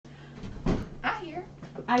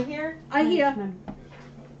I hear? I hear.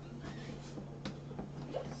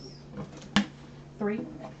 3.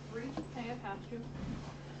 I have half to.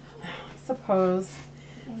 I suppose.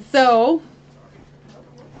 So,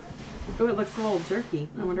 oh, it looks a little jerky.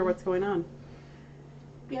 I wonder what's going on.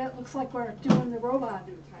 Yeah, it looks like we're doing the robot.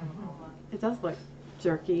 It does look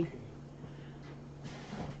jerky.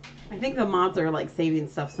 I think the mods are like saving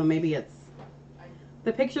stuff, so maybe it's...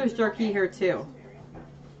 The picture's jerky here too.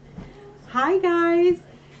 Hi guys!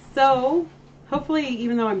 So, hopefully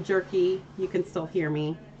even though I'm jerky, you can still hear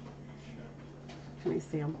me. Let me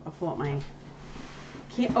see, I'll pull up my...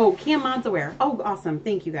 Cam Mod's aware. Oh, awesome.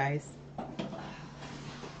 Thank you guys.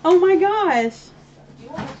 Oh my gosh! Do you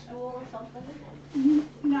want a stool or something?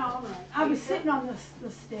 No, I was sitting on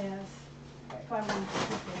the stairs. If I wanted to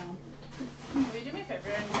sit down. Will you do me a favor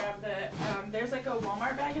and grab the, there's like a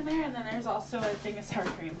Walmart bag in there, and then there's also a thing of sour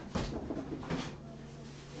cream.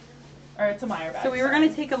 Or it's a Meyer bag. So we were going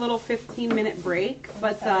to take a little 15-minute break,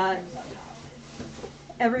 but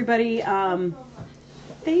everybody,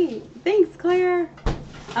 thanks Claire.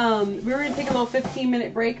 We were going to take a little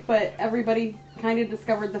 15-minute break, but everybody kind of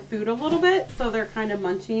discovered the food a little bit, so they're kind of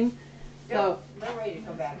munching. So They're ready to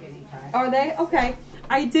come back anytime. are they? Okay.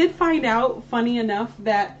 I did find out, funny enough,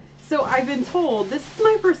 that, so I've been told, this is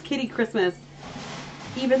my first kitty Christmas,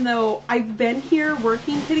 even though I've been here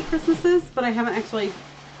working kitty Christmases, but I haven't actually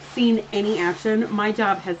seen any action. My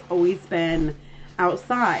job has always been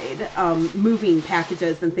outside, moving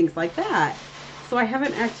packages and things like that. So I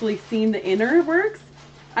haven't actually seen the inner works.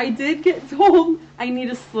 I did get told I need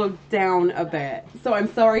to slow down a bit. So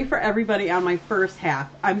I'm sorry for everybody on my first half.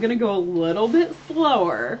 I'm going to go a little bit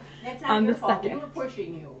slower on the second. We were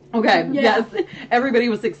pushing you. Okay, Yeah. yes. Everybody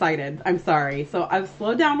was excited. I'm sorry. So I've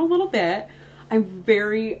slowed down a little bit. I'm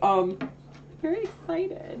very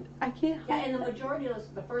excited. I can't. Yeah, and the majority of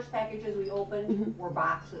the first packages we opened were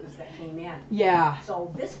boxes that came in. Yeah.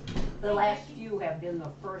 So the last few have been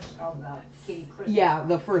the first of the kitty Christmas. Yeah,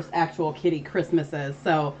 the first actual kitty Christmases.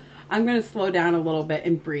 So I'm going to slow down a little bit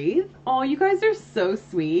and breathe. Oh, you guys are so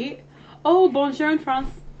sweet. Oh, bonjour in France.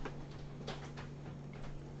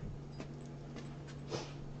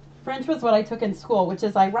 French was what I took in school, which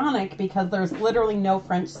is ironic because there's literally no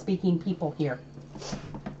French-speaking people here.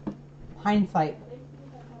 Hindsight.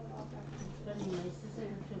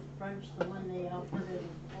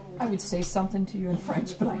 I would say something to you in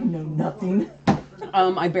French, but I know nothing.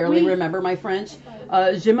 I barely remember my French.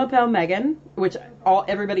 Je m'appelle Megan, which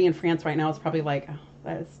everybody in France right now is probably like, oh,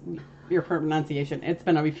 that's your pronunciation. It's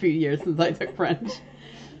been a few years since I took French.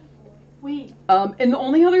 And the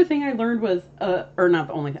only other thing I learned was, or not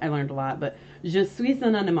the only, I learned a lot, but je suis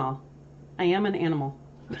un animal. I am an animal.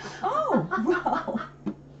 Oh, wow.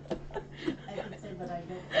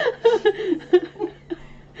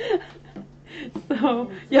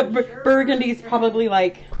 So, yeah, Burgundy's probably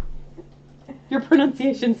like, your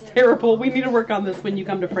pronunciation's terrible. We need to work on this when you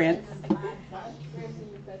come to France.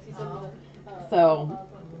 So,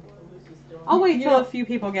 I'll wait till a few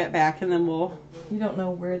people get back and then we'll... You don't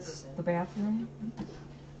know where it's the bathroom?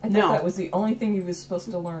 I thought No. that was the only thing you was supposed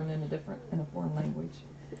to learn in a foreign language.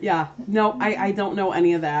 Yeah, no, I don't know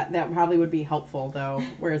any of that. That probably would be helpful, though.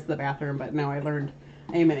 Where's the bathroom? But now I learned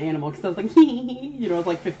I am an animal because I was like, you know, I was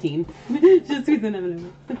like 15. Just who's an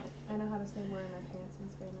animal. I know how to say wearing my pants in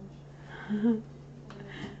Spanish.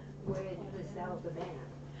 Where did you sell the band?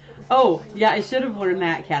 Oh, yeah, I should have learned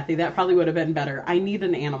that, Kathy. That probably would have been better. I need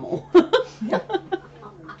an animal.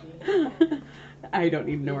 I don't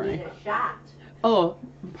need to know You where need a shot. Oh,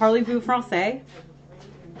 parlez-vous français?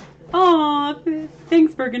 Oh,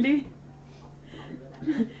 thanks, Burgundy.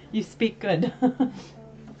 You speak good.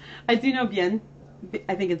 I do know bien.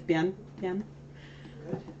 I think it's bien. Bien.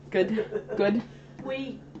 Good. Good.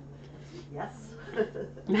 Oui. Yes.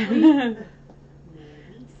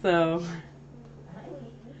 So.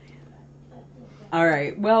 All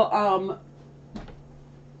right. Well,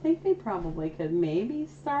 I think they probably could maybe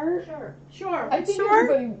start. Sure. I think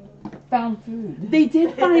Sure. everybody found food. They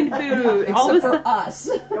did find food. Except for us.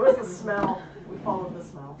 It was the smell. We followed the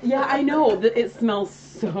smell. Yeah, I know. It smells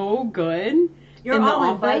so good. You're in the all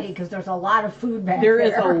office. invited because there's a lot of food back There there.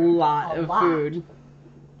 is a lot of food.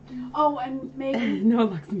 Oh, and Megan, No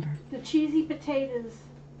Luxembourg. the cheesy potatoes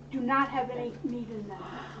do not have any meat in them.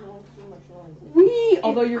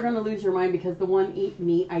 Although you're going to lose your mind because the one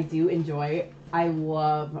meat I do enjoy, I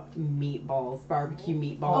love meatballs, barbecue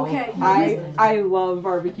meatballs. Okay. I love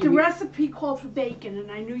barbecue The meatballs. recipe called for bacon,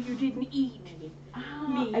 and I knew you didn't eat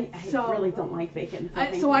meat. I really don't like bacon.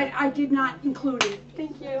 So I did not include it.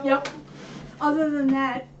 Thank you. Yep. Other than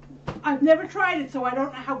that, I've never tried it, so I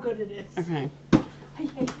don't know how good it is. Okay. I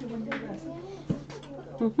hate doing the recipe.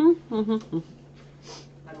 I'm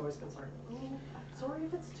always concerned. Oh, sorry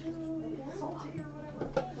if it's too salty or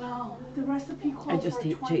whatever. Well, the recipe calls just for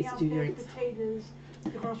ate 20 Jake's ounce two baked drinks. potatoes. The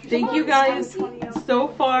grocery Thank store you guys is 20 ounce so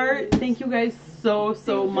baked far. potatoes. Thank you guys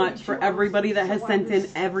so much for everybody that has sent in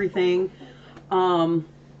everything. Anya,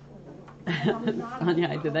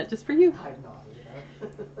 I did that just for you. I'm not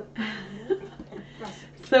either.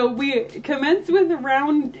 So we commence with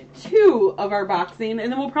round 2 of our boxing,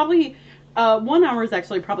 and then we'll probably 1 hour is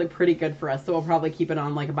actually probably pretty good for us. So we'll probably keep it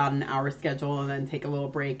on like about an hour schedule, and then take a little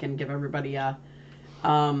break and give everybody a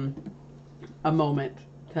moment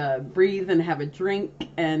to breathe and have a drink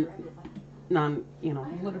and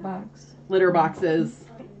litter boxes,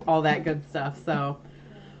 all that good stuff. So,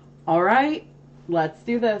 all right, let's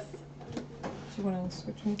do this. Do you want to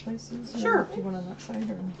switch me places? Sure. Do you want on that side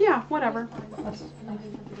or? Yeah, whatever.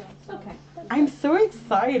 Okay. I'm so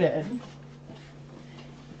excited.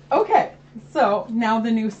 Okay, so now the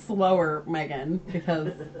new slower Megan,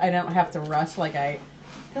 because I don't have to rush like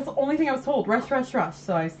that's the only thing I was told. Rush. So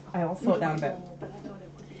I'll slow it down a bit.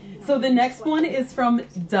 So the next one is from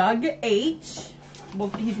Doug H. Well,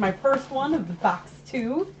 he's my first one of the box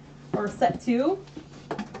 2, or set 2.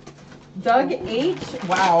 Doug H.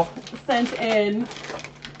 Wow. Sent in.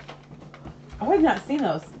 Oh, I've not seen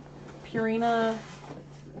those. Purina.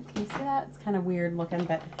 Can you see that? It's kind of weird looking,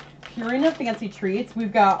 but Purina Fancy Treats.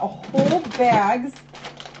 We've got a whole bags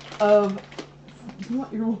of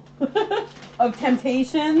of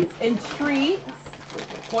Temptations and treats.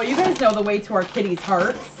 Well, you guys know the way to our kitties'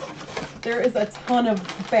 hearts. There is a ton of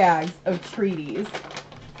bags of treaties.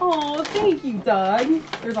 Oh, thank you, Doug.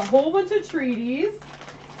 There's a whole bunch of treaties.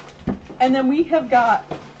 And then we have got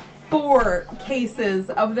 4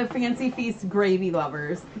 cases of the Fancy Feast Gravy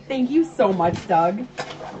Lovers. Thank you so much, Doug.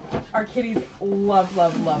 Our kitties love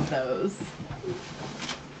those.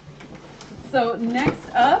 So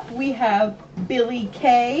next up, we have Billy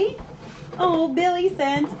K. Oh, Billy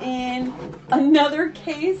sent in another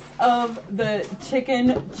case of the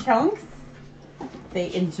chicken chunks.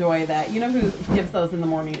 They enjoy that. You know who gives those in the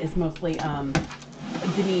morning is mostly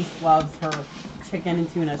Denise loves her chicken and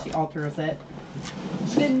tuna. She alters it.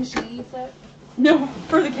 Didn't she eat it? No,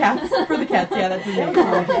 for the cats. For the cats, yeah, that's his name.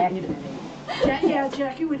 Yeah,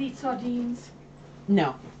 Jackie would eat sardines.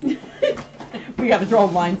 No. We got to draw a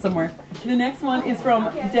line somewhere. The next one is from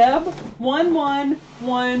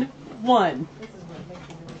Deb1111.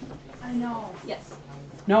 I know. Yes.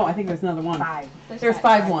 No, I think there's another one. 5. There's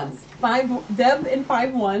 5 ones. 5 Deb and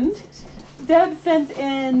 5 ones. Deb sent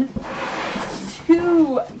in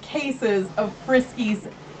 2 cases of Friskies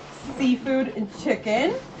seafood and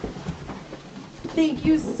chicken. Thank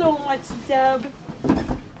you so much, Deb.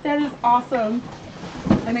 That is awesome.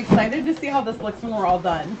 I'm excited to see how this looks when we're all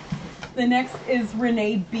done. The next is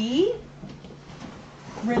Renee B.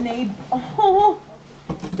 Renee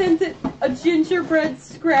sent it a gingerbread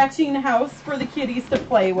scratching house for the kitties to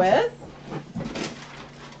play with.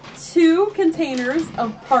 2 containers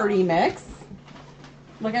of party mix.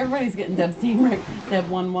 Look, everybody's getting Deb's name right.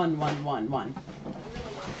 Deb 11111.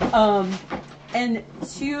 And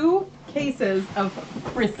 2 cases of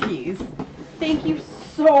Friskies. Thank you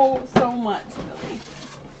so much, Billy.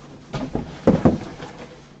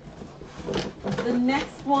 The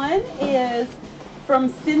next one is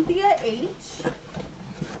from Cynthia H.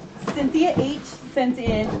 Cynthia H sent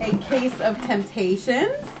in a case of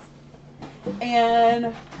Temptations. And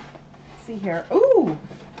let's see here. Ooh,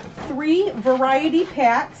 3 variety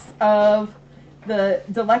packs of the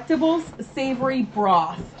Delectables Savory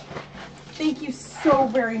Broth. Thank you so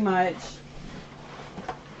very much.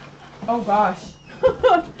 Oh gosh.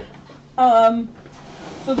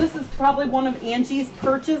 So this is probably one of Angie's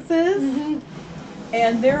purchases.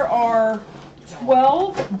 And there are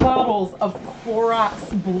 12 bottles of Clorox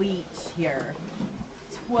bleach here.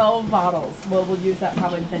 12 bottles. Well, we'll use that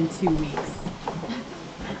probably within 2 weeks.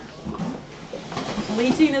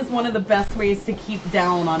 Bleaching is one of the best ways to keep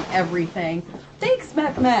down on everything. Thanks,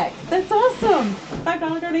 Mac. That's awesome.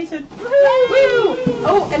 $5 donation. Woo!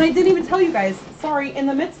 Oh, and I didn't even tell you guys. Sorry. In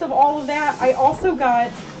the midst of all of that, I also got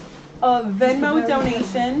a Venmo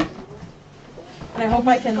donation. And I hope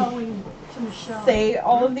I can say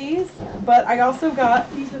all of these. But I also got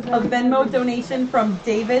a Venmo donation from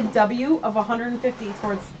David W. of $150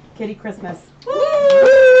 towards Kitty Christmas.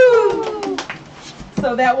 Woo!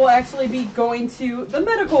 So that will actually be going to the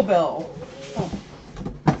medical bill.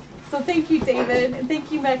 So thank you, David, and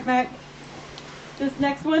thank you, Mac. This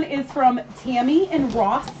next one is from Tammy and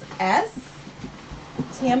Ross S.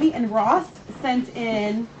 Tammy and Ross sent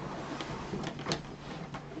in.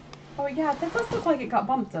 Oh yeah, that does look like it got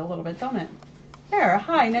bumped a little bit, don't it? There,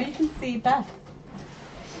 hi, now you can see Beth.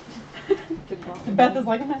 Beth is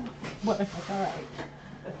like, what? That's all right.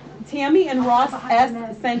 Tammy and Ross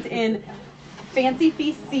S. sent in Fancy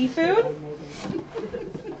Feast seafood,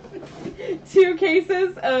 2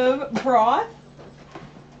 cases of broth,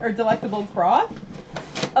 or delectable broth,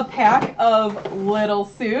 a pack of little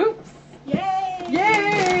soups. Yay!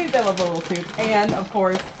 Yay! They love the little soups. And, of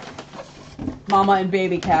course, Mama and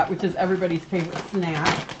Baby Cat, which is everybody's favorite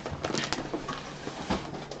snack.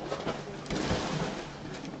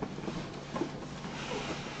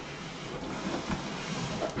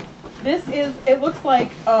 This is, it looks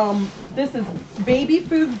like, this is baby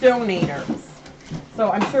food donators. So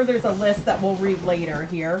I'm sure there's a list that we'll read later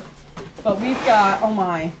here. But we've got, oh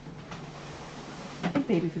my, I think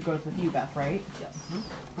baby food goes with you, Beth, right? Yes.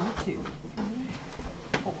 1, 2, 3,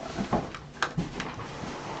 4.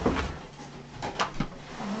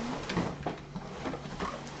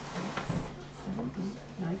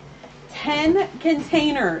 10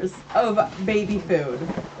 containers of baby food.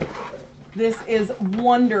 This is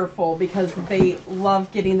wonderful because they love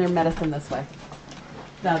getting their medicine this way.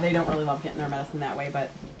 No, they don't really love getting their medicine that way,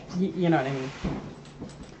 but you know what I mean.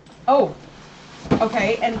 Oh,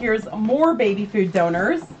 okay, and here's more baby food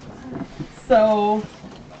donors. So,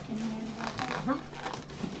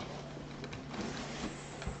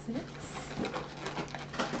 6.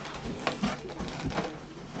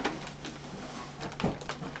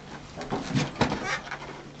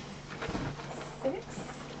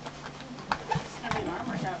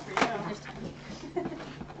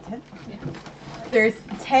 There's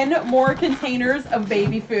 10 more containers of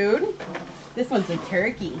baby food. This one's a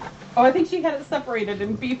turkey. Oh, I think she had it separated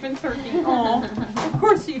in beef and turkey. Oh, of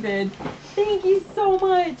course she did. Thank you so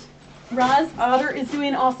much. Roz Otter is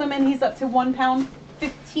doing awesome, and he's up to 1 pound,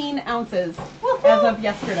 15 ounces as of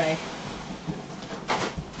yesterday.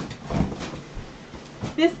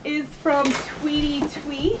 This is from Tweety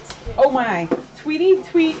Tweet. Oh my. Tweety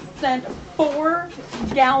Tweet sent 4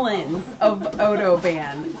 gallons of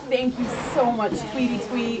Odoban. Thank you so much, Tweety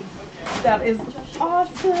Tweet. That is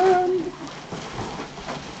awesome.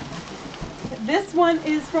 This one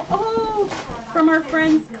is from our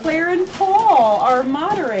friends Claire and Paul, our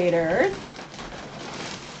moderators.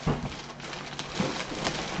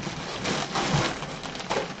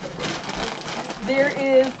 There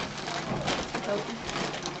is,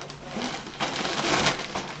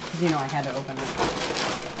 you know I had to open it.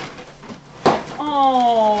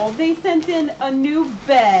 Oh, they sent in a new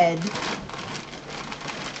bed.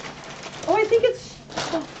 Oh, I think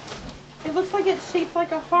it looks like it's shaped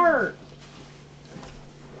like a heart.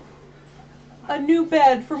 A new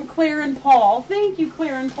bed from Claire and Paul. Thank you,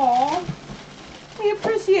 Claire and Paul. We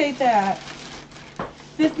appreciate that.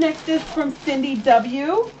 This next is from Cindy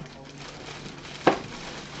W.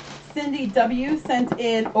 Cindy W sent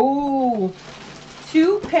in,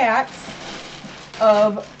 2 packs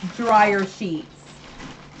of dryer sheets,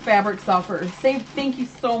 fabric softeners. Thank you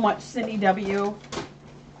so much, Cindy W.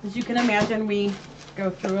 As you can imagine, we go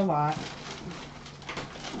through a lot.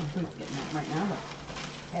 Oh, who's getting that right now?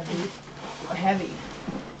 Heavy.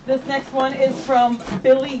 This next one is from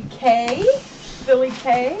Billy K. Billy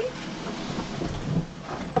K.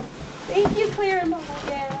 Thank you, Claire and Mama.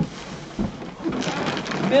 Yeah.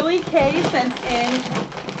 Billy K sent in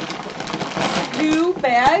 2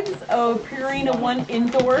 bags of Purina One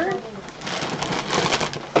Indoor.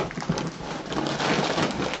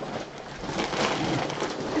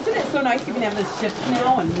 Isn't it so nice you can have this shipped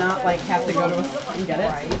now and not like have to go to and get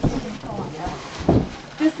it?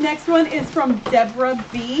 This next one is from Deborah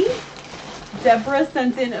B. Deborah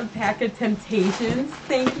sent in a pack of Temptations.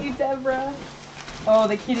 Thank you, Deborah. Oh,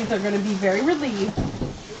 the kitties are going to be very relieved.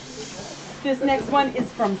 This next one is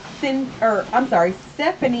from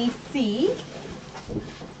Stephanie C.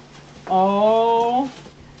 Oh,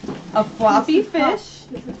 a floppy fish.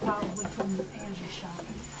 This is probably from Angie's shop.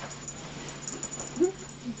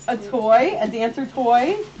 A toy, a dancer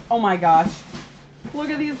toy. Oh my gosh.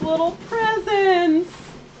 Look at these little presents.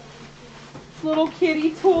 Little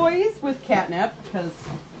kitty toys with catnip, because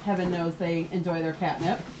heaven knows they enjoy their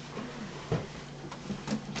catnip.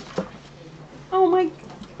 Oh my,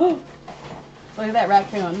 look at that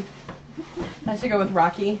raccoon. That should go with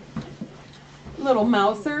Rocky. Little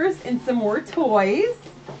mousers and some more toys.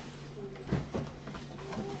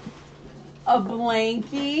 A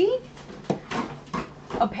blankie.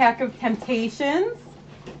 A pack of Temptations.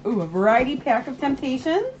 Ooh, a variety pack of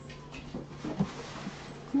Temptations.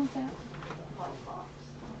 What's that?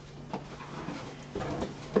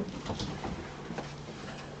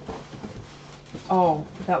 Oh,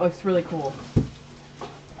 that looks really cool.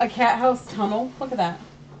 A cat house tunnel. Look at that.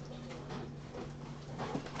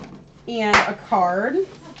 And a card.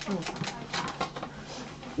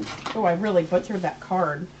 Oh, I really butchered that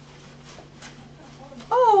card.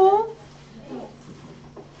 Oh,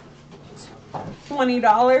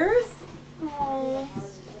 $20. Oh.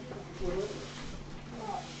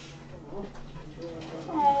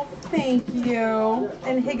 Oh, thank you.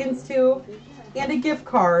 And Higgins too. And a gift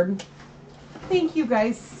card. Thank you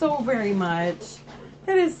guys so very much.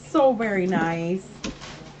 That is so very nice.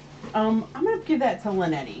 I'm gonna give that to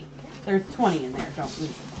Linetti. There's 20 in there, don't lose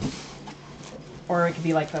it. Or it could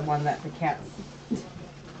be like the one that the cats.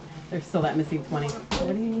 There's still that missing 20.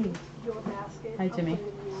 What do you need? Hi, Jimmy.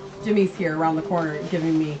 Jimmy's here around the corner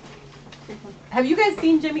giving me. Have you guys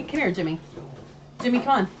seen Jimmy? Come here, Jimmy. Jimmy,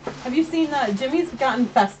 come on. Have you seen Jimmy's gotten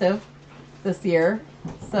festive this year?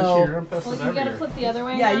 So Well, you gotta flip the other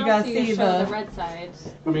way. Yeah, now, you gotta so see show the- the red side.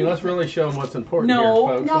 I mean, let's really show them what's important No,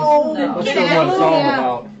 here, folks. no. Let's The show them what it's all yeah.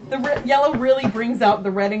 about. The yellow really brings out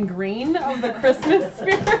the red and green of the Christmas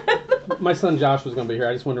spirit. My son Josh was going to be here.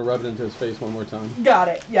 I just wanted to rub it into his face one more time. Got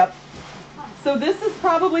it. Yep. So this is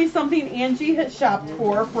probably something Angie has shopped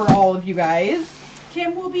for all of you guys.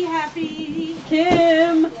 Kim will be happy.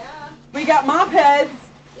 Kim, we got mop heads.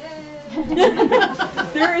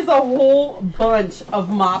 There is a whole bunch of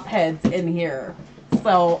mop heads in here.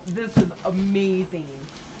 So this is amazing.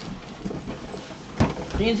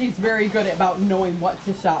 Angie's very good about knowing what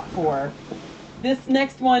to shop for. This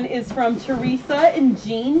next one is from Teresa and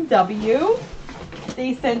Jean W.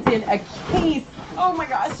 They sent in a case, oh my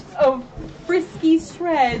gosh, of Frisky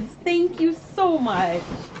Shreds. Thank you so much.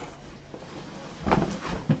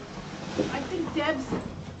 I think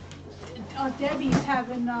Debbie's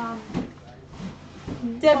having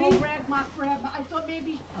Debbie? rag mock rab. I thought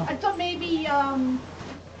maybe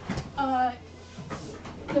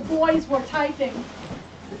the boys were typing.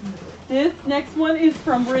 This next one is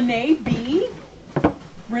from Renee B.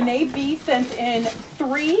 Renee B sent in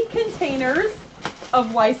 3 containers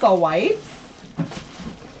of Lysol wipes.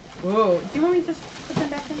 Whoa, do you want me to just put them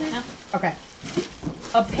back in there? No. Okay.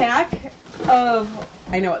 A pack of,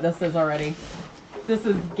 I know what this is already. This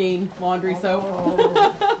is Gain laundry soap.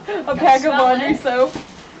 A pack of smell laundry it. soap.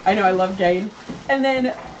 I know, I love Gain. And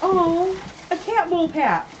then, oh, a cat bowl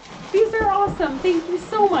pack. These are awesome. Thank you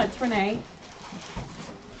so much, Renee.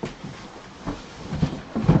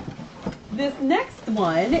 This next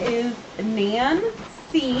one is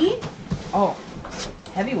Nancy. Oh,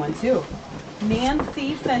 heavy one too.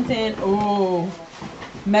 Nancy sent in, oh,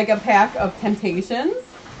 mega pack of Temptations.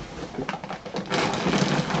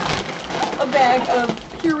 A bag of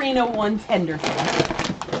Purina One Tender Sauce.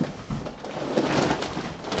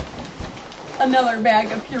 Another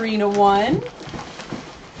bag of Purina One.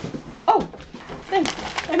 Oh, thanks.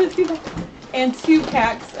 I didn't see that. And 2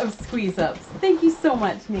 packs of squeeze-ups. Thank you so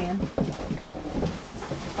much, Nan.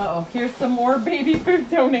 Uh-oh, here's some more baby food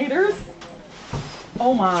donators.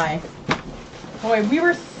 Oh my. Boy, we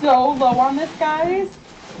were so low on this, guys.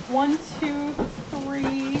 1, 2,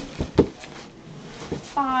 3,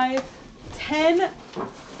 5,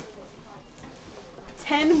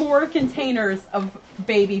 10 more containers of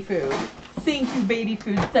baby food. Thank you, baby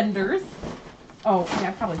food senders. Oh, yeah,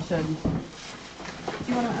 I probably should. Do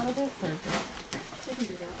you want them out of this or? I can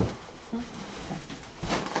do that. Okay.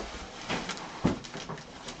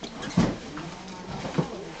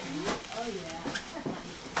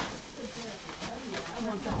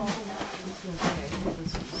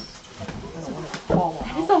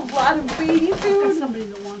 That is a lot of baby There's food. somebody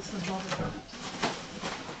that wants the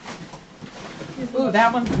bubble. Ooh,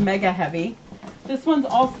 that one's mega heavy. This one's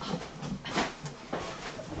also.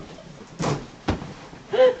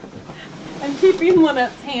 I'm keeping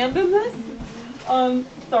Lynette's hand in this.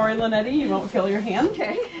 Sorry, Linetti, you won't feel your hand.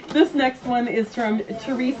 Okay. This next one is from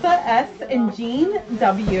Teresa S. and Jean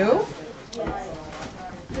W.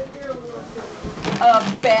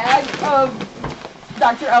 A bag of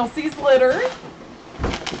Dr. Elsie's litter.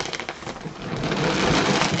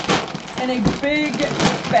 And a big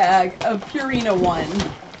bag of Purina One.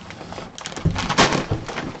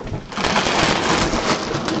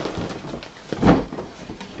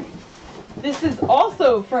 This is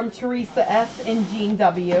also from Teresa S. and Jean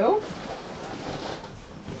W.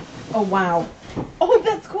 Oh, wow. Oh,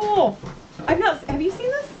 that's cool. Have you seen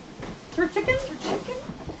this? Turd chicken?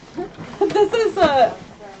 This is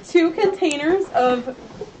 2 containers of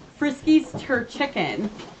Frisky's Turd Chicken.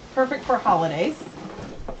 Perfect for holidays.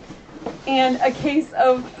 And a case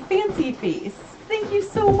of Fancy Feast. Thank you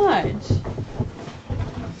so much.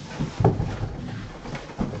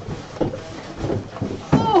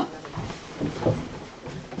 Oh.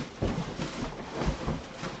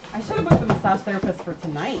 I should have booked the massage therapist for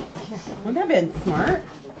tonight. Wouldn't that have been smart?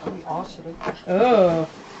 We all should have. Oh.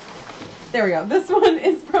 There we go. This one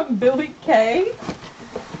is from Billy K.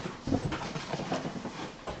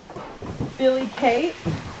 Billy K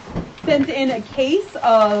sent in a case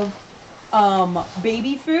of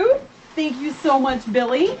baby food. Thank you so much,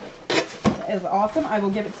 Billy. That is awesome. I will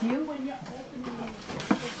give it to you.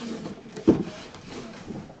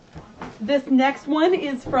 This next one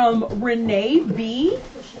is from Renee B.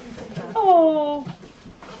 Oh.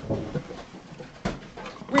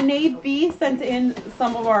 Renee B sent in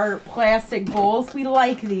some of our plastic bowls. We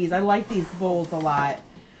like these. I like these bowls a lot.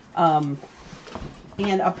 And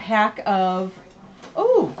a pack of,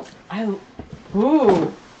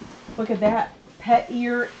 look at that. Pet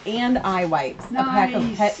ear and eye wipes. Nice. A pack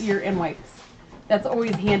of pet ear and wipes. That's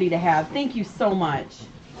always handy to have. Thank you so much.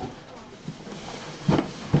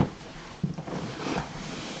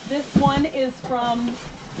 This one is from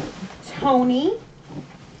Tony.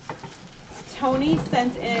 Tony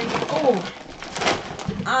sent in,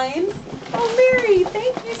 Imes. Oh, Mary,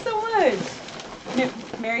 thank you so much.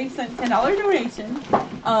 Mary sent $10 donation.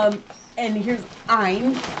 And here's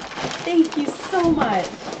Imes. Thank you so much.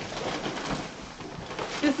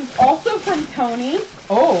 This is also from Tony.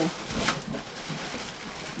 Oh.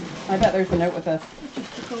 I bet there's a note with this.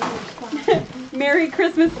 Merry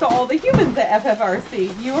Christmas to all the humans at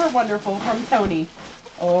FFRC. You are wonderful, from Tony.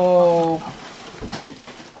 Oh.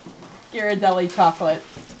 Ghirardelli chocolate.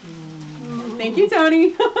 Thank you,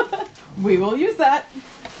 Tony. We will use that.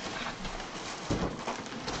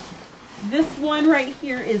 This one right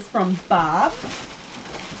here is from Bob.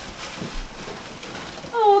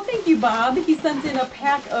 Oh, thank you, Bob. He sent in a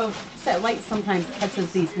pack of, that light sometimes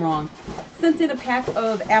catches these wrong. Sent in a pack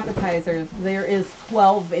of appetizers. There is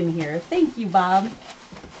 12 in here. Thank you, Bob.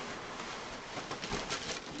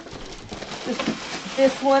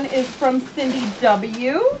 This one is from Cindy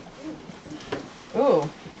W. Ooh.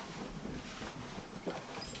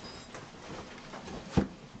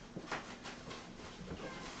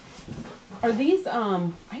 Are these, I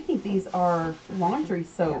think these are laundry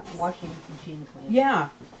soaps. Yeah, washing machine clean. Yeah.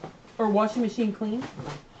 Or washing machine clean.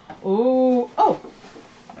 Ooh. Oh.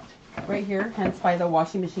 Right here, hence by the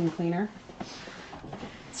washing machine cleaner.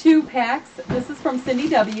 2 packs. This is from Cindy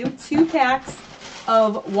W. 2 packs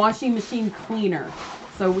of washing machine cleaner.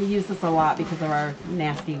 So we use this a lot because of our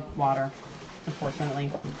nasty water,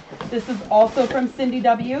 unfortunately. This is also from Cindy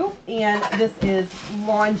W. And this is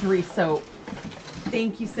laundry soap.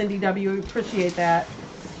 Thank you, Cindy W. Appreciate that.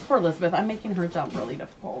 Poor Elizabeth. I'm making her job really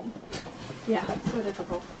difficult. Yeah, it's so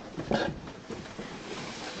difficult.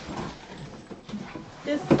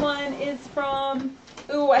 This one is from,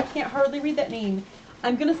 I can't hardly read that name.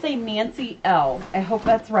 I'm going to say Nancy L. I hope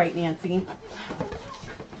that's right, Nancy.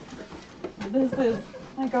 This is, oh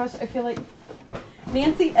my gosh, I feel like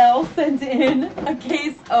Nancy L. sent in a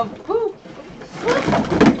case of poop.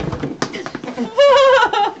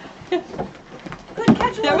 Good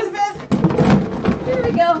catch, Elizabeth. Here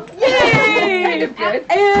we go. Yay! Kind of good.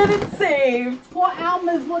 And it's saved. Poor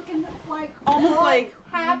Alma's looking like, Almost what like,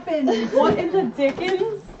 happened? what in the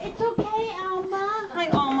dickens? It's okay, Alma. Hi,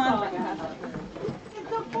 Alma.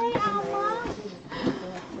 It's okay, Alma.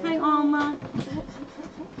 Hi, Alma.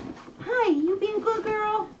 Hi, you being a good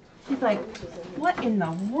girl? She's like, what in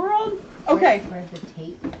the world? Okay. Where's the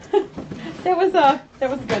tape? That was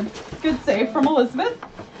good. Good save from Elizabeth.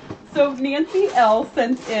 So Nancy L.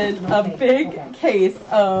 sent in a big case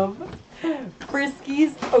of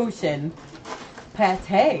Frisky's Ocean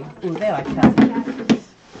pate. Ooh, they like pate.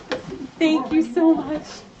 Thank you so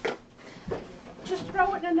much. Just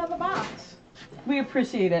throw it in another box. We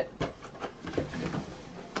appreciate it.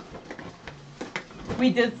 We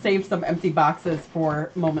did save some empty boxes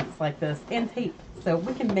for moments like this and tape, so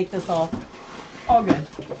we can make this all good.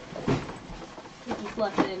 We just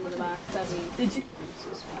left it into the box that we. Did you?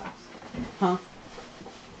 Huh?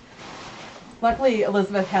 Luckily,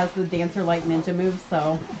 Elizabeth has the dancer like ninja move,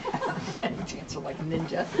 so. Dancer like a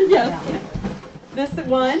ninja. Yes. This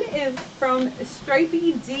one is from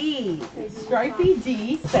Stripey D. Stripey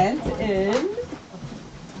D sent in.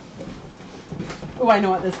 Oh, I know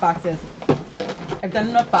what this box is. I've done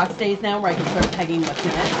enough box days now where I can start pegging what's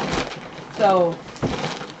in it. So,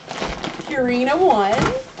 Purina 1.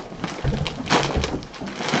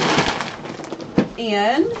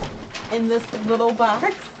 And in this little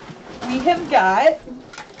box, we have got,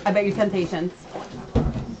 I bet you, Temptations. I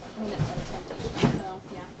mean, it's a temptation, so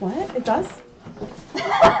yeah. What? It does?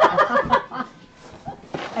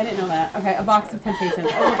 I didn't know that. Okay, a box of Temptations.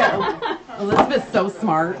 Oh, look at Elizabeth's so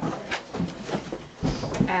smart.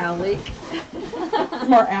 Alec.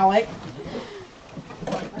 Smart Alec.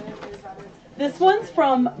 This one's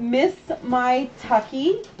from Miss My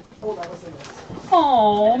Tucky. Oh, that was in this.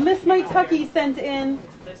 Oh, Miss My Tucky sent in.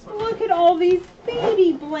 This one. Look at all these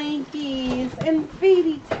baby blankies and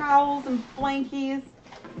baby towels and blankies.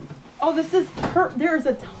 Oh, this is there's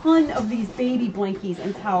a ton of these baby blankies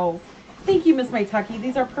and towels. Thank you, Miss My Tucky.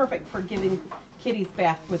 These are perfect for giving kitties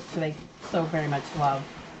bath, which they so very much love.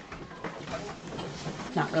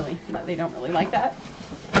 Not really. They don't really like that.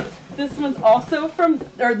 This one's also from,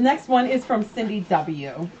 or next one is from Cindy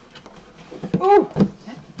W. Ooh,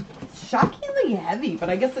 that's shockingly heavy, but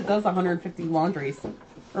I guess it does 150 laundries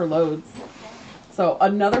or loads. So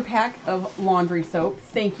another pack of laundry soap.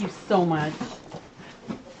 Thank you so much.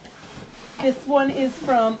 This one is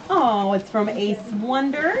from, it's from Ace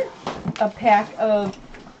Wonder. A pack of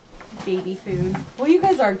baby food. Well, you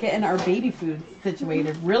guys are getting our baby food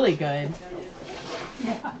situated really good.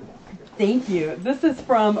 Yeah. Thank you. This is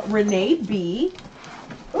from Renee B.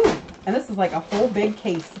 Ooh, and this is like a whole big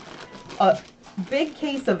case. A big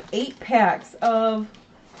case of 8 packs of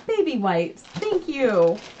baby wipes. Thank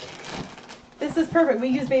you. This is perfect. We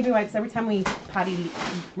use baby wipes every time we potty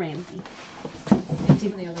Ramsey. And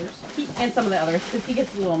some of the others. And some of the others, because he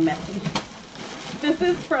gets a little messy. This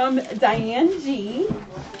is from Diane G.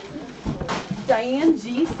 Diane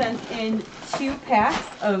G sent in 2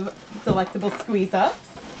 packs of delectable squeeze-ups.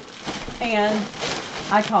 And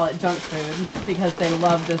I call it junk food because they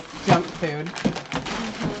love this junk food.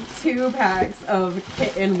 2 packs of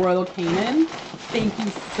Kitten Royal Canin. Thank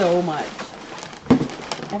you so much.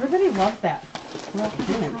 Everybody loves that Royal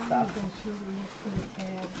Canin stuff.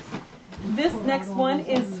 This next one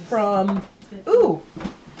is from,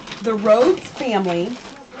 the Rhodes family.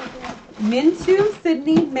 Mintu,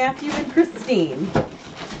 Sydney, Matthew, and Christine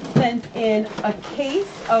sent in a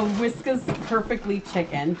case of Whiskas Perfectly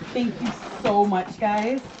Chicken. Thank you so much,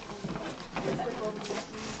 guys.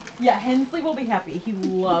 Yeah, Hensley will be happy. He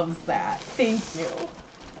loves that. Thank you.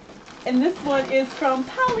 And this one is from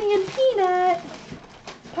Polly and Peanut.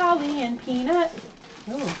 Polly and Peanut.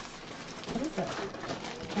 Oh, what is that?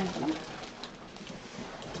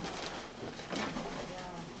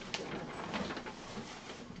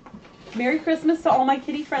 Merry Christmas to all my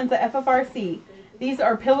kitty friends at FFRC. These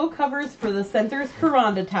are pillow covers for the center's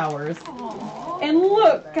Kuranda towers. Aww. And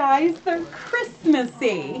look, guys, they're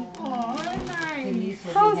Christmassy. Oh, nice.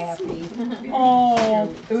 How happy.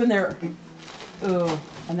 Oh,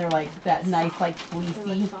 and they're like that nice, like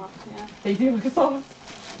fleecy. Yeah. They do look soft,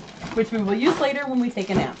 which we will use later when we take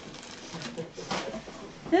a nap.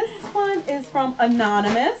 This one is from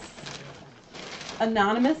Anonymous.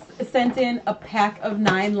 Anonymous sent in a pack of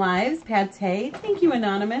 9 Lives pate. Thank you,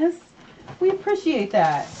 Anonymous. We appreciate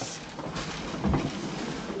that.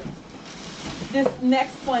 This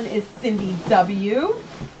next one is Cindy W.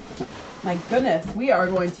 My goodness, we are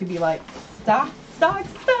going to be like stocked.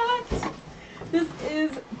 This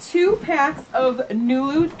is 2 packs of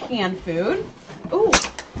Nulu canned food. Ooh,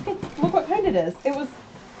 look what kind it is. It was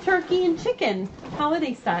turkey and chicken,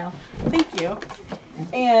 holiday style. Thank you.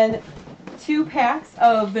 And 2 packs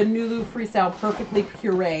of the Nulu Freestyle Perfectly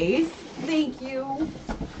Purees. Thank you.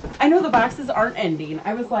 I know the boxes aren't ending.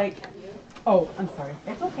 I was like, oh, I'm sorry.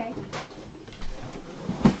 It's okay.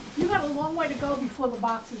 You got a long way to go before the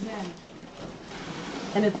boxes end.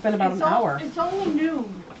 And it's been about an hour. It's only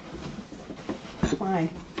noon. Why?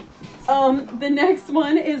 The next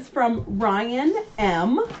one is from Ryan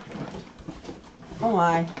M. Oh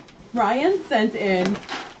my. Ryan sent in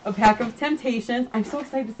a pack of Temptations. I'm so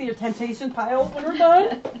excited to see your Temptation pile when we're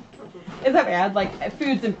done. Is that bad? Like,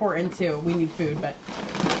 food's important too. We need food, but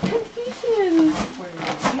Temptations.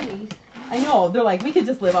 I know. They're like, we could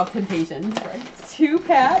just live off Temptations. Right? 2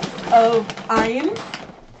 packs of Iams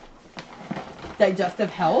Digestive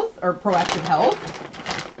Health or Proactive Health.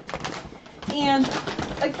 And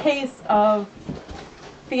a case of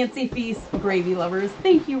Fancy Feast Gravy Lovers.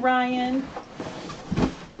 Thank you, Ryan.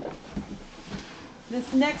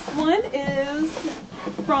 This next one is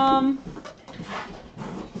from,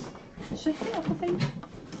 should I say Apple Face?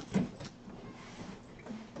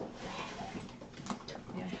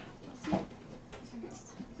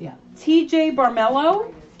 Yeah. TJ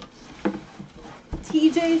Barmello.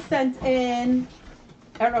 TJ sent in,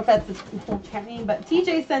 I don't know if that's the whole chat name, but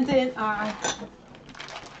TJ sent in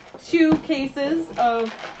 2 cases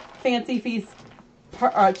of Fancy Feast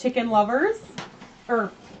chicken lovers, or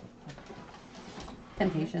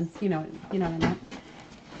Temptations, you know what I meant. I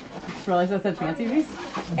just realized I said Fancy Feast.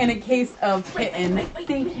 And a case of kitten.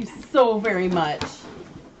 Thank you so very much.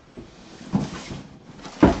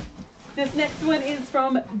 This next one is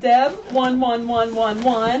from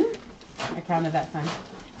Deb11111. I counted that time.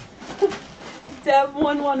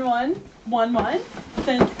 Deb11111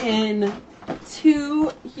 sent in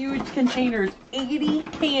 2 huge containers, 80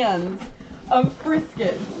 cans of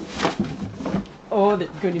Friskets. Oh, they're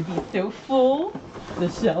going to be so full. The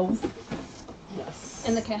shelves. Yes.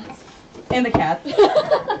 And the cats. And the cats.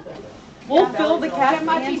 We'll fill the cat. There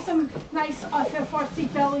might be some nice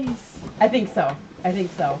FFRC bellies. I think so. I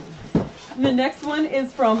think so. The next one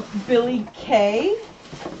is from Billy K.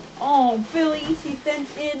 Oh, Billy, she sent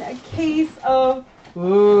in a case of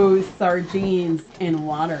sardines in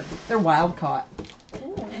water. They're wild caught.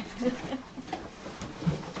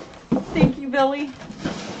 Thank you, Billy.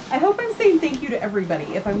 I hope I'm saying thank you to everybody.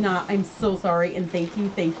 If I'm not, I'm so sorry. And thank you,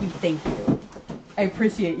 thank you, thank you. I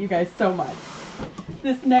appreciate you guys so much.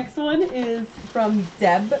 This next one is from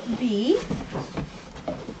Deb B.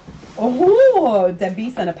 Oh, Deb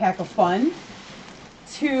B sent a pack of fun.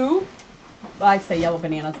 I say yellow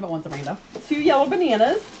bananas, but one's a rainbow. 2 yellow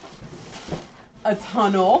bananas. A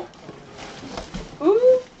tunnel.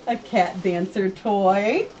 Ooh, a cat dancer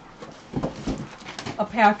toy. A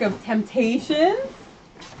pack of Temptations.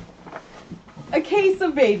 A case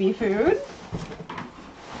of baby food.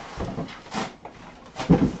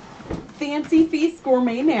 Fancy Feast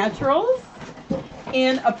Gourmet Naturals.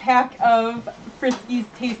 And a pack of Frisky's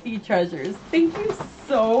Tasty Treasures. Thank you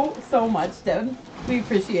so, so much, Deb. We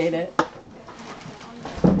appreciate it.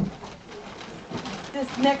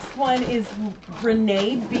 This next one is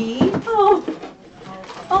Renee B.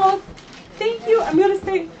 Oh, thank you. I'm going to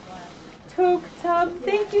say Toke Tub.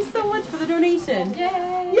 Thank you so much for the donation.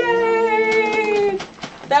 Yay! Yay!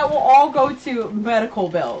 That will all go to medical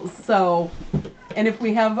bills. So, and if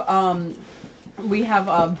we have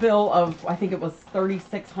a bill of, I think it was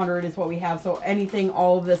 $3,600 is what we have. So anything,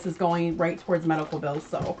 all of this is going right towards medical bills.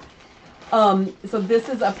 So, so this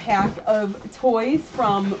is a pack of toys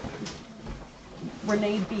from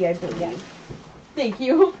Renee B, I believe. Thank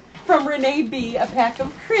you. From Renee B, a pack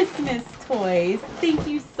of Christmas toys. Thank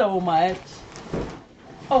you so much.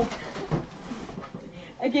 Oh,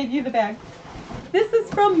 I gave you the bag. This is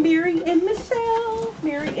from Mary and Michelle.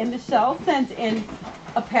 Mary and Michelle sent in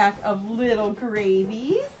a pack of little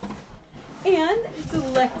gravies and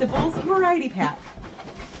Delectables variety pack.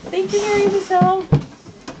 Thank you, Mary and Michelle.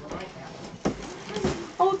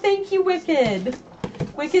 Oh, thank you, Wicked.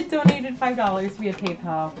 Wicked donated $5 via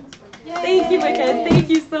PayPal. Yay. Thank you, Wicked. Thank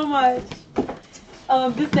you so much.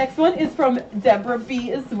 This next one is from Deborah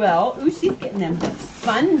B as well. Ooh, she's getting them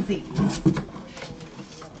funsies.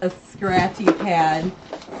 A scratchy pad.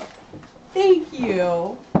 Thank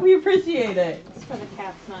you. We appreciate it. It's for the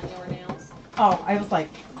cats, not your nails. Oh, I was like,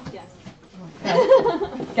 Yes.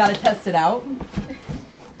 gotta test it out.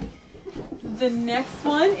 The next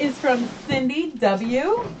one is from Cindy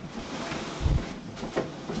W.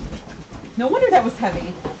 No wonder that was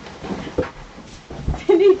heavy.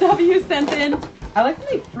 Cindy W sent in, I like when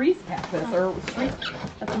they freeze pack this, or freeze,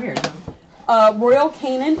 that's weird. Royal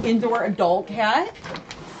Canin Indoor Adult Cat.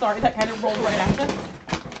 Sorry, that kind of rolled right at us.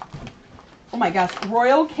 Oh my gosh,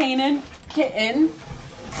 Royal Canin Kitten.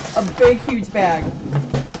 A big, huge bag.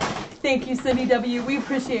 Thank you, Cindy W. We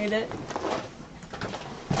appreciate it.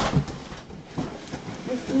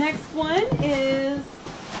 This next one is...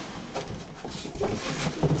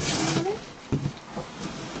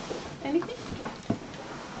 Anything?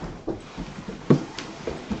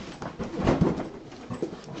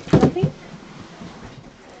 Nothing?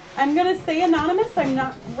 I'm going to say anonymous. I'm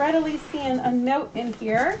not readily seeing a note in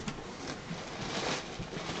here.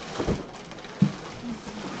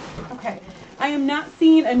 Okay. I am not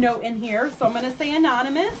seeing a note in here, so I'm going to say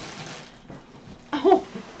anonymous. Oh,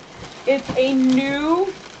 it's a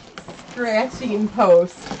new scratching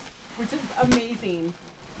post, which is amazing.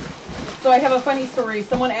 So I have a funny story.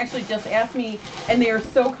 Someone actually just asked me, and they are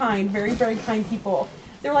so kind, very, very kind people.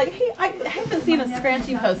 They're like, hey, I haven't seen a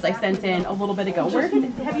scratching post I sent in a little bit ago.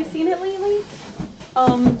 Have you seen it lately?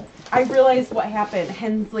 I realized what happened.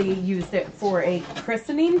 Hensley used it for a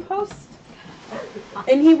christening post.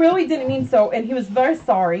 And he really didn't mean so, and he was very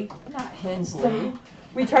sorry. Not Hensley. So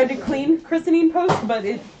we tried to clean christening posts, but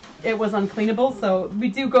it was uncleanable, so we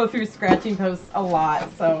do go through scratching posts a lot.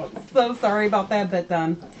 So sorry about that, but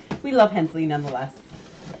we love Hensley nonetheless.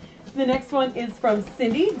 The next one is from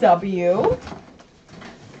Cindy W.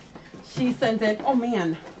 She sent in, oh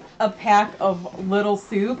man, a pack of little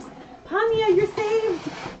soups. Panya, you're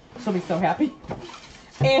saved! She'll be so happy.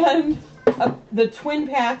 And the twin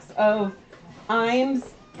packs of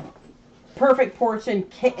Iams Perfect Portion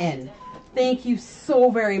Kitten. Thank you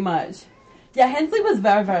so very much. Yeah, Hensley was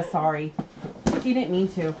very, very sorry. He didn't mean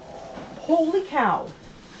to. Holy cow.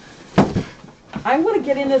 I want to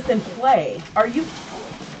get in this and play. Are you...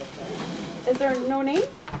 Is there no name?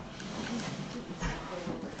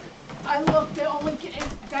 I looked,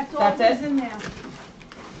 that's all That's that's it? in there.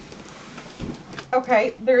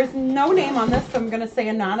 Okay, there is no name on this, so I'm gonna say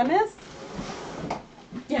anonymous.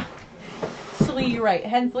 Yeah, actually, you're right.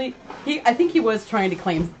 Hensley, I think he was trying to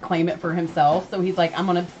claim it for himself, so he's like, I'm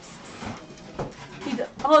gonna.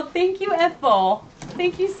 Oh, thank you, Ethel.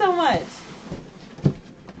 Thank you so much.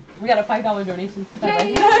 We got a $5 donation.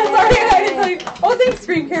 Sorry, I was like, oh, thanks,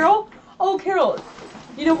 Scream Carol. Oh, Carol,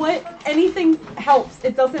 you know what? Anything helps.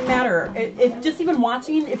 It doesn't matter. It just even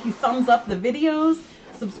watching, if you thumbs up the videos,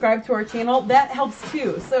 subscribe to our channel, that helps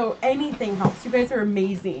too. So anything helps. You guys are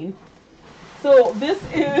amazing. So this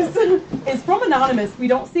is from Anonymous. We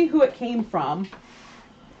don't see who it came from.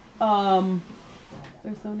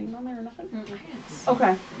 There's no name on there or nothing?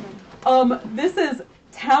 Okay. This is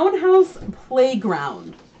Townhouse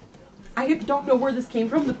Playground. I don't know where this came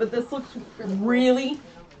from, but this looks really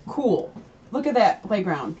cool. Look at that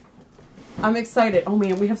playground. I'm excited. Oh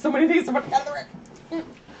man, we have so many things to put together.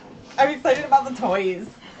 I'm excited about the toys.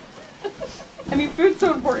 I mean, food's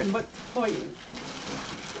so important, but toys.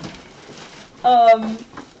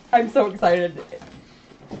 I'm so excited.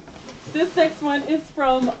 This next one is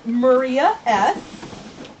from Maria S.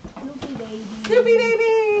 Snoopy baby. Snoopy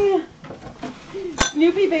baby!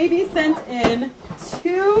 Snoopy baby sent in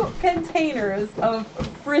 2 containers of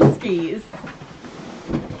Friskies.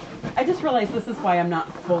 I just realized this is why I'm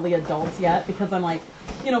not fully adult yet, because I'm like,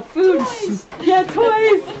 you know, food. Toys. Yeah,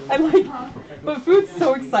 toys. I'm like, but food's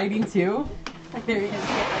so exciting too. Like your kids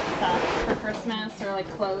get like stuff for Christmas or like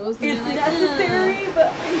clothes. And It's you're like, necessary,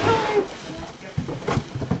 but I know.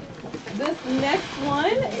 This next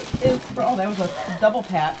one is for, oh, that was a double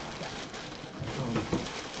pack.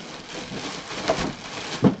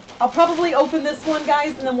 I'll probably open this one,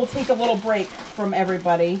 guys, and then we'll take a little break from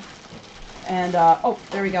everybody. And, oh,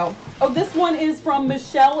 there we go. Oh, this one is from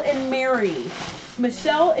Michelle and Mary.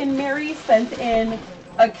 Michelle and Mary sent in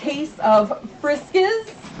a case of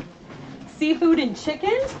Friskies, seafood and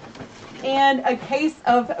chicken, and a case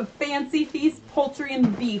of Fancy Feast poultry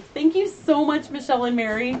and beef. Thank you so much, Michelle and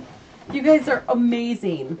Mary. You guys are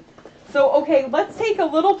amazing. So, okay, let's take a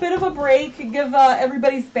little bit of a break and give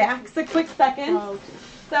everybody's backs a quick second.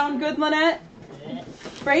 Sound good, Lynette?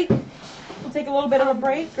 Break? We'll take a little bit of a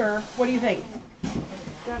break, or what do you think?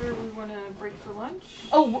 Better, we want to break for lunch?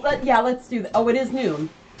 Oh, yeah, let's do that. Oh, it is noon.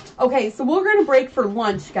 Okay, so we're going to break for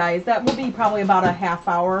lunch, guys. That will be probably about a half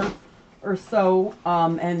hour or so,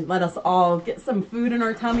 and let us all get some food in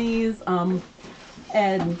our tummies,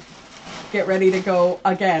 and get ready to go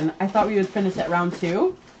again. I thought we would finish at round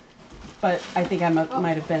 2, but I think I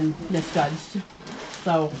might have been misjudged.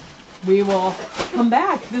 So we will come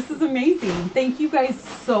back. This is amazing. Thank you guys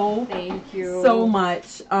so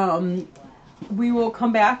much. We will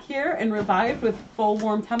come back here and revive with full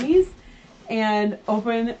warm tummies and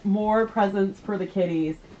open more presents for the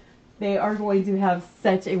kitties. They are going to have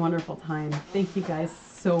such a wonderful time. Thank you guys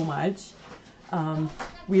so much.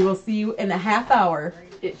 We will see you in a half hour.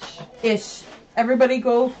 Ish. Everybody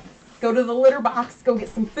go to the litter box, go get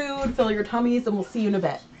some food, fill your tummies, and we'll see you in a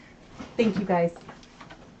bit. Thank you guys.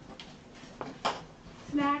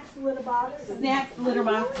 Snacks, litter box. Snacks, litter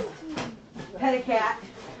box. Pet a cat.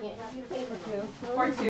 Or 2.